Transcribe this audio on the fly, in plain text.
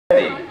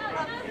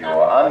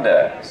You're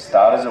under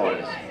starters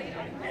orders.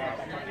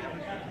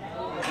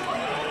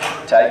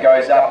 Tate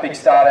goes up, big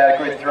start out of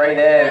grid 3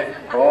 there.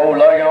 Oh,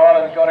 Logan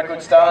Island got a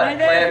good start.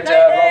 Clamped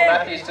Rob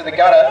Matthews to the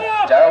gutter.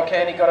 Daryl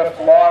Candy got a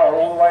flyer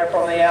all the way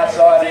from the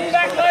outside, and he's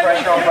putting the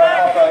pressure on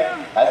Brad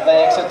Hoppo. As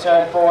they exit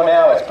turn 4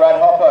 now, it's Brad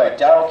Hoppo,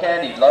 Daryl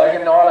Candy.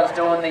 Logan Island's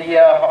doing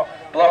the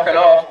blocking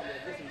off,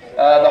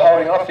 the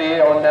holding off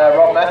here on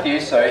Rob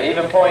Matthews, so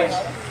even points.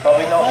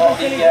 Probably not what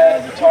the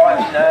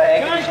Titan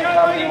air conditioning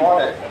company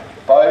wanted.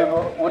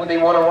 Bo wouldn't be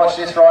wanting to watch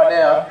this right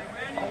now.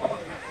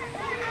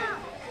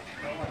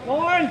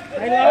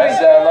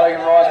 As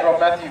Logan rides Rob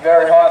Matthew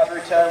very high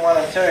through turn 1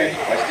 and 2.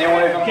 We're still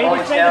even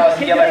points now as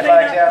the yellow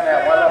flag's out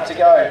now, 1 lap to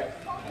go.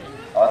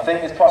 I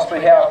think that's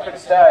possibly how it could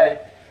stay,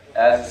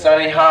 as it's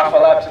only half a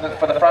lap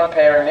for the front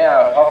pairing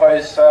now.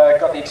 Hoppo's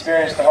got the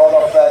experience to hold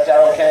off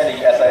Daryl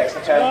Candy as they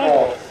exit turn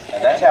 4.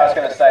 And that's how it's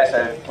going to stay,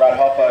 so Brad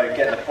Hoppo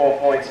getting the 4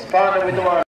 points. His partner with the 1.